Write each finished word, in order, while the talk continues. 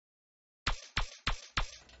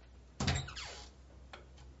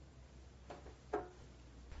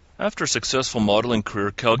After a successful modeling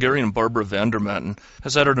career, Calgarian Barbara Vandermatten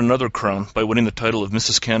has added another crown by winning the title of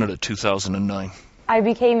Mrs. Canada 2009. I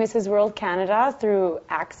became Mrs. World Canada through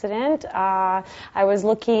accident. I was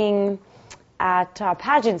looking at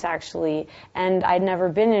pageants, actually, and I'd never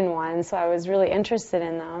been in one, so I was really interested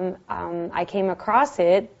in them. I came across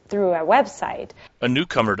it through a website. A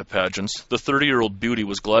newcomer to pageants, the 30-year-old beauty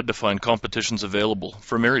was glad to find competitions available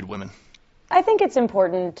for married women. I think it's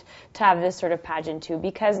important to have this sort of pageant too,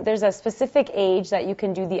 because there's a specific age that you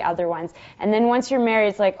can do the other ones, and then once you're married,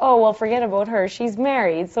 it's like, oh, well, forget about her, she's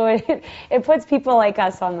married. So it puts people like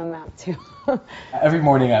us on the map too. Every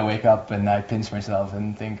morning I wake up and I pinch myself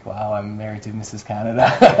and think, wow, I'm married to Mrs.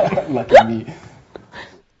 Canada. Lucky me.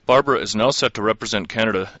 Barbara is now set to represent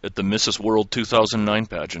Canada at the Mrs. World 2009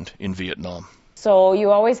 pageant in Vietnam. So you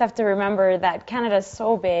always have to remember that Canada's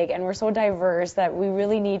so big and we're so diverse that we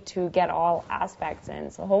really need to get all aspects in.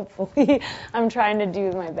 So hopefully I'm trying to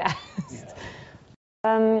do my best.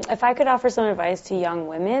 Yeah. If I could offer some advice to young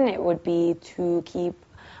women, it would be to keep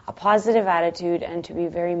a positive attitude and to be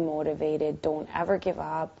very motivated. Don't ever give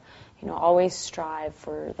up. Always strive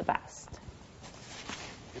for the best.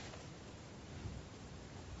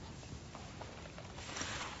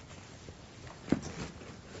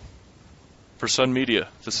 For Sun Media,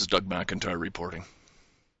 this is Doug McIntyre reporting.